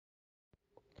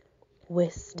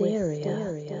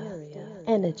Wysteria,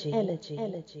 energy,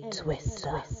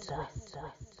 twister.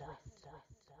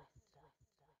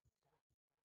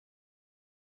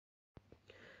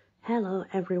 Hello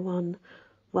everyone,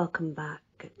 welcome back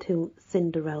to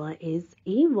Cinderella is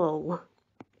Evil,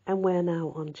 and we're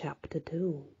now on chapter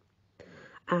 2.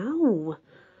 Ow,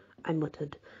 I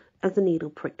muttered as the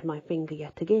needle pricked my finger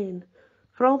yet again.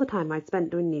 For all the time I'd spent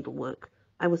doing needlework,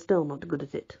 I was still not good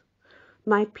at it.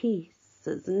 My pieces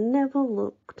never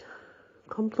looked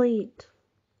complete.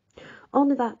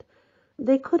 Only that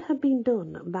they could have been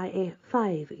done by a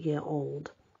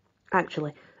 5-year-old.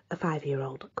 Actually, a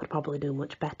 5-year-old could probably do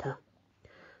much better.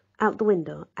 Out the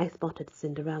window, I spotted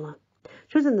Cinderella.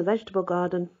 She was in the vegetable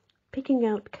garden, picking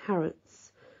out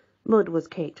carrots. Mud was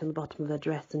caked on the bottom of her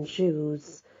dress and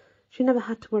shoes. She never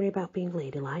had to worry about being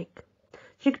ladylike.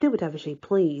 She could do whatever she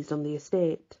pleased on the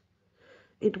estate.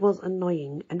 It was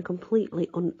annoying and completely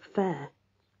unfair.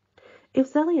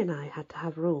 If Zelly and I had to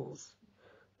have rules,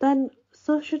 then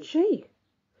so should she.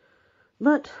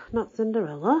 But not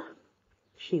Cinderella.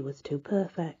 She was too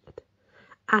perfect.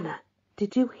 Anna,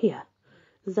 did you hear?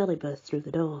 Zelly burst through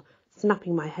the door,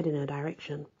 snapping my head in her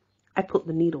direction. I put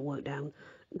the needlework down,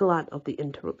 glad of the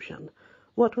interruption.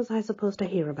 What was I supposed to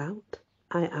hear about?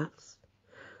 I asked.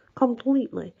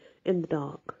 Completely in the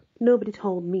dark. Nobody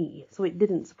told me, so it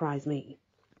didn't surprise me.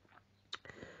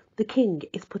 The king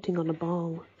is putting on a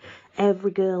ball.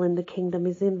 Every girl in the kingdom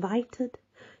is invited.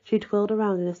 She twirled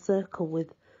around in a circle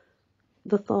with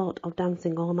the thought of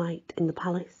dancing all night in the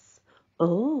palace.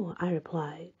 Oh, I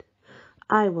replied.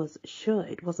 I was sure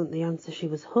it wasn't the answer she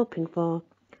was hoping for.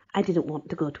 I didn't want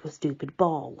to go to a stupid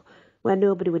ball where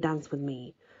nobody would dance with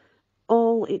me.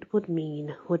 All it would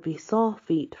mean would be sore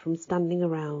feet from standing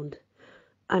around.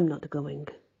 I'm not going.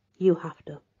 You have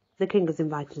to. The king has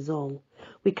invited us all.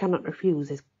 We cannot refuse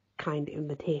his kind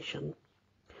invitation.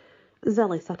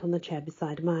 Zelly sat on the chair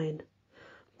beside mine.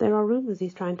 There are rumours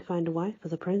he's trying to find a wife for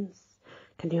the prince.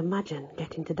 Can you imagine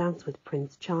getting to dance with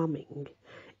Prince Charming?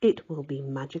 It will be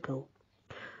magical.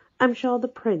 I'm sure the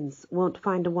prince won't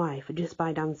find a wife just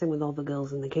by dancing with all the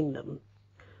girls in the kingdom.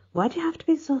 Why do you have to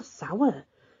be so sour?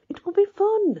 It will be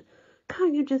fun.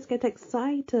 Can't you just get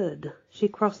excited? She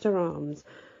crossed her arms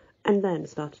and then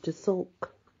started to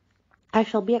sulk. I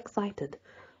shall be excited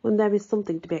when there is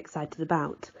something to be excited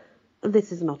about.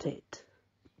 This is not it.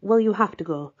 Well, you have to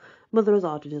go. Mother has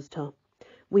ordered us to.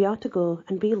 We are to go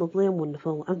and be lovely and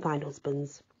wonderful and find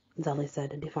husbands, Zelly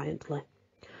said defiantly.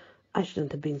 I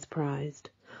shouldn't have been surprised.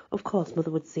 Of course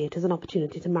Mother would see it as an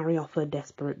opportunity to marry off her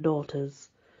desperate daughters.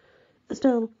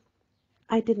 Still,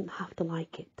 I didn't have to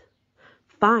like it.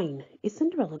 Fine. Is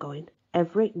Cinderella going?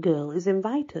 Every girl is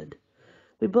invited.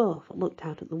 We both looked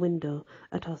out at the window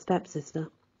at our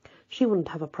stepsister. She wouldn't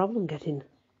have a problem getting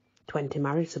 20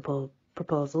 marriage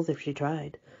proposals if she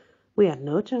tried. We had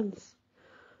no chance.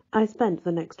 I spent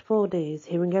the next 4 days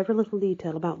hearing every little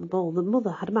detail about the ball that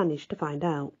Mother had managed to find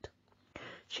out.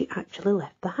 She actually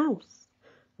left the house,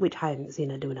 which I hadn't seen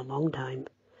her do in a long time.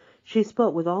 She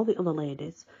spoke with all the other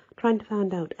ladies, trying to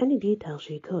find out any detail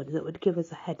she could that would give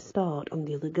us a head start on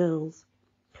the other girls.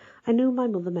 I knew my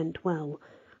mother meant well,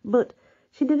 but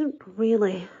she didn't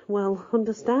really,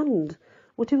 understand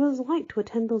what it was like to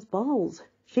attend those balls.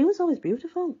 She was always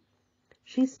beautiful.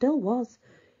 She still was,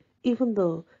 even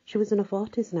though she was in her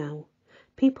 40s now.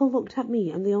 People looked at me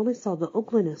and they only saw the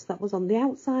ugliness that was on the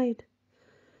outside.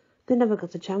 They never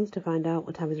got a chance to find out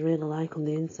what I was really like on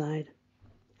the inside.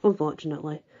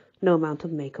 Unfortunately, no amount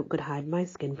of makeup could hide my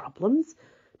skin problems.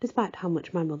 Despite how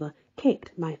much my mother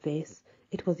kicked my face,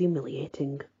 it was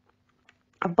humiliating.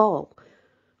 A ball,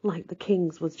 like the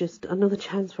king's, was just another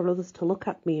chance for others to look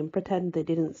at me and pretend they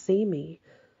didn't see me,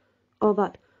 or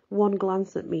that one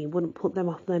glance at me wouldn't put them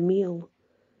off their meal.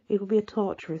 It would be a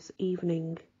torturous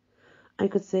evening. I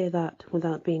could say that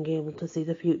without being able to see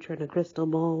the future in a crystal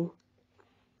ball.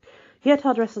 Yet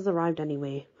our dresses arrived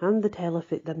anyway, and the tailor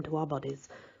fit them to our bodies.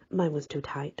 Mine was too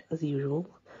tight, as usual.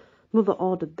 Mother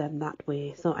ordered them that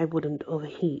way so I wouldn't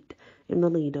overheat in the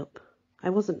lead-up.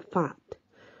 I wasn't fat.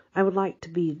 I would like to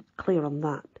be clear on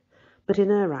that. But in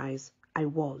her eyes, I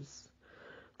was.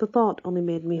 The thought only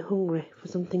made me hungry for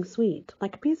something sweet,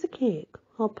 like a piece of cake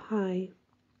or pie.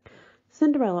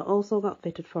 Cinderella also got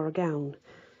fitted for a gown.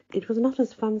 It was not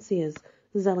as fancy as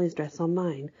Zelly's dress or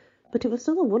mine, but it was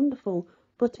still a wonderful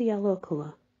butter yellow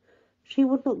colour. She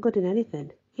would look good in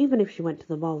anything. Even if she went to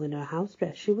the ball in her house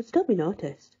dress, she would still be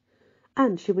noticed.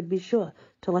 And she would be sure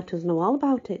to let us know all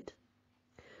about it.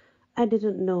 I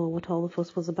didn't know what all the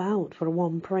fuss was about for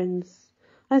one prince.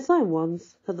 I saw him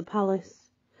once at the palace.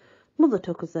 Mother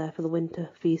took us there for the winter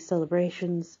feast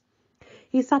celebrations.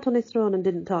 He sat on his throne and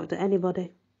didn't talk to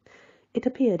anybody. It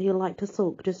appeared he liked to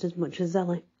sulk just as much as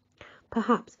Zelly.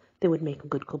 Perhaps they would make a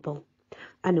good couple.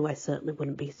 I knew I certainly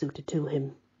wouldn't be suited to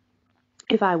him.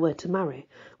 If I were to marry,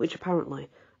 which apparently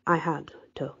I had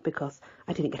to because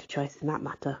I didn't get a choice in that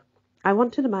matter, I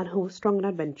wanted a man who was strong and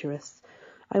adventurous.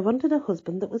 I wanted a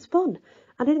husband that was fun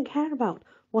and didn't care about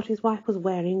what his wife was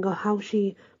wearing or how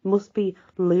she must be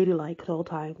ladylike at all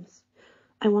times.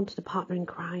 I wanted a partner in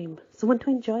crime, someone to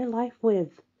enjoy life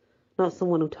with, not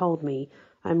someone who told me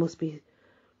I must be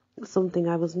something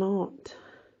I was not.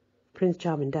 Prince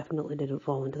Charming definitely didn't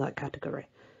fall into that category.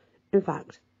 In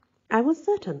fact, I was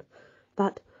certain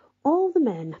that all the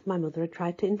men my mother had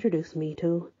tried to introduce me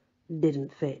to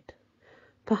didn't fit.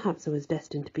 Perhaps I was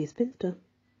destined to be a spinster.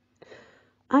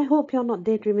 "I hope you're not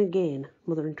daydreaming again,"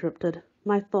 Mother interrupted.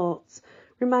 My thoughts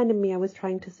reminded me I was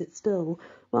trying to sit still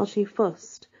while she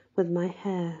fussed with my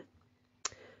hair.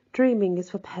 "Dreaming is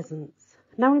for peasants.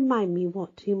 Now remind me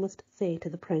what you must say to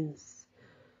the prince."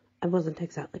 I wasn't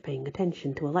exactly paying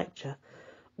attention to a lecture.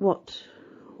 What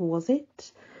was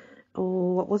it?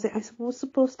 Oh, what was it I was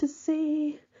supposed to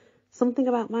say? Something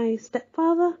about my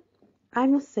stepfather? I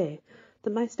must say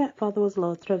that my stepfather was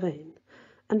Lord Trevane,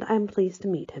 and I am pleased to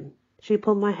meet him. She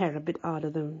pulled my hair a bit harder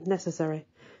than necessary.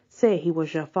 "Say he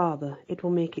was your father. It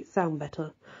will make it sound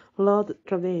better. Lord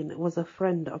Trevane was a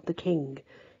friend of the king.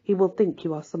 He will think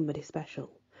you are somebody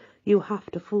special. You have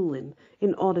to fool him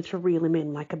in order to reel him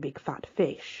in like a big fat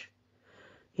fish."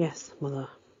 "Yes, Mother."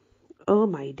 "Oh,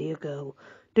 my dear girl,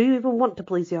 do you even want to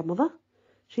please your mother?"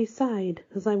 She sighed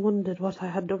as I wondered what I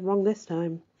had done wrong this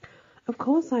time. "Of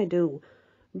course I do,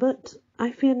 but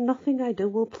I fear nothing I do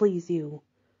will please you."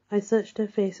 I searched her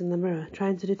face in the mirror,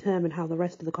 trying to determine how the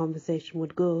rest of the conversation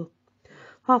would go.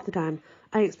 Half the time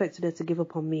I expected her to give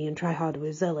up on me and try harder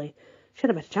with Zelly. She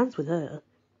had a better chance with her.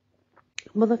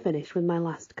 Mother finished with my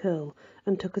last curl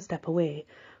and took a step away,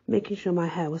 making sure my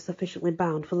hair was sufficiently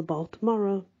bound for the ball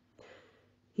tomorrow.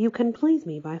 "You can please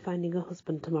me by finding a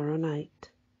husband tomorrow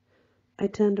night." I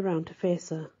turned around to face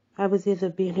her. I was either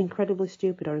being incredibly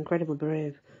stupid or incredibly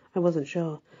brave. I wasn't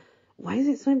sure. "Why is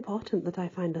it so important that I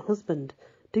find a husband?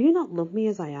 Do you not love me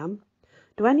as I am?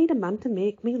 Do I need a man to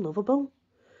make me lovable?"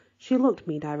 She looked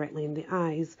me directly in the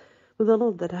eyes, with a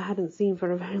love that I hadn't seen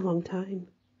for a very long time.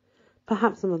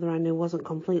 Perhaps the mother I knew wasn't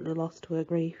completely lost to her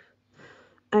grief.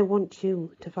 "I want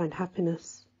you to find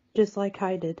happiness, just like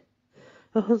I did.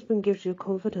 A husband gives you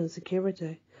comfort and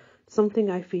security, something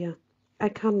I fear I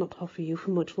cannot offer you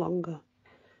for much longer."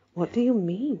 "What do you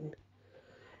mean?"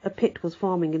 A pit was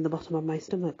forming in the bottom of my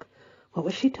stomach. What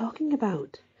was she talking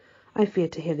about? I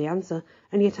feared to hear the answer,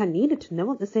 and yet I needed to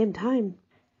know at the same time.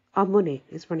 "Our money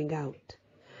is running out."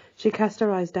 She cast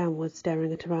her eyes downwards,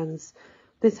 staring at her hands.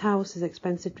 "This house is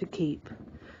expensive to keep.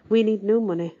 We need new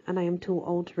money, and I am too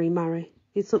old to remarry.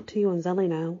 It's up to you and Zelly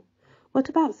now." "What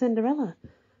about Cinderella?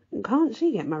 Can't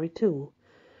she get married too?"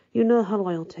 "You know her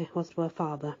loyalty was to her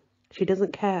father. She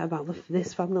doesn't care about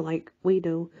this family like we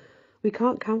do. We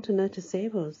can't count on her to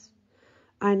save us."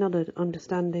 I nodded,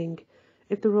 understanding.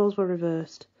 If the roles were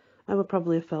reversed, I would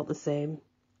probably have felt the same.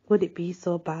 Would it be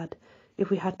so bad if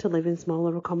we had to live in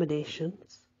smaller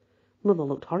accommodations? Mother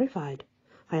looked horrified.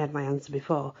 I had my answer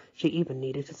before she even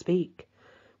needed to speak.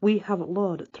 "We have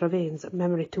Lord Trevane's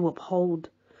memory to uphold.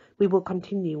 We will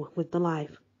continue with the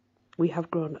life we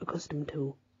have grown accustomed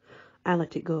to." I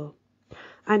let it go.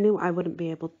 I knew I wouldn't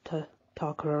be able to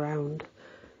talk her around.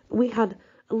 We had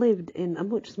lived in a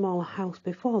much smaller house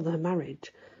before their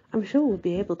marriage. I'm sure we'll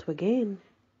be able to again.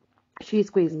 She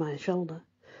squeezed my shoulder.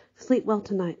 "Sleep well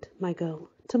tonight, my girl.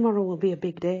 Tomorrow will be a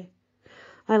big day."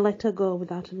 I let her go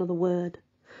without another word.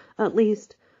 At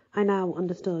least, I now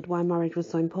understood why marriage was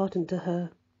so important to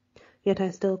her. Yet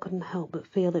I still couldn't help but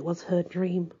feel it was her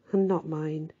dream, and not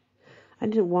mine. I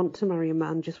didn't want to marry a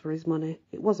man just for his money.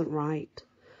 It wasn't right.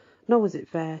 Nor was it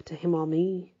fair to him or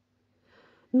me.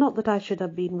 Not that I should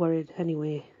have been worried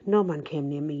anyway. No man came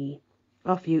near me.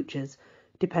 Our futures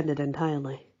depended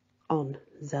entirely on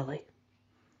Zelly.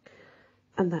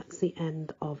 And that's the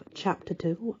end of Chapter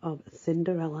 2 of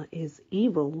Cinderella is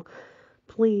Evil.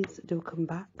 Please do come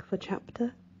back for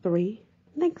Chapter 3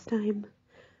 next time.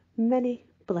 Many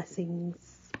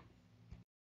blessings.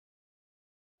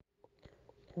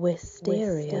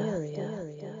 Wysteria.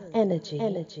 Energy.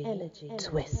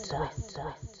 Twister.